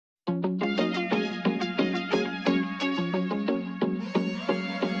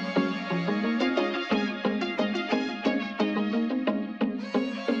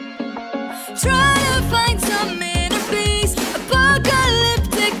Try to find some inner peace.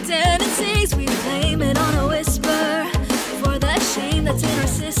 Apocalyptic tendencies, we blame it on a whisper for the shame that's in our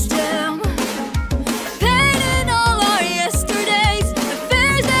system. Pain in all our yesterdays, the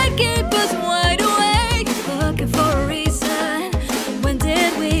fears that keep us wide awake, looking for a reason. When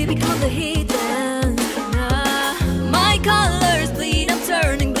did we become the heathens? Nah. My colors bleed, I'm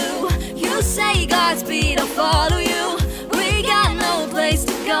turning blue. You say Godspeed, I'll follow you. We got no place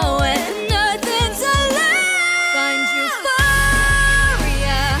to go and nothing's alive. Find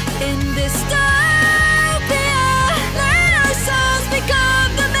euphoria in dystopia. Let our souls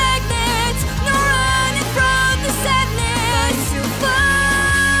become the magnets, no running from the sadness.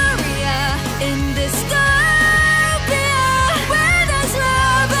 Euphoria in dystopia, where there's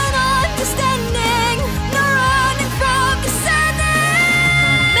love and understanding, no running from the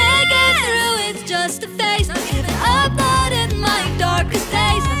sadness. Make it through, it's just a phase. Not giving up, not in my darkest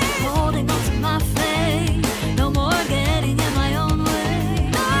days. I'm holding on to my faith, no more getting in my own way.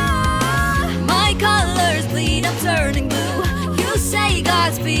 My colors bleed, I'm turning blue. You say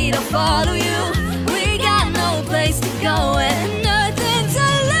Godspeed, I'll follow you.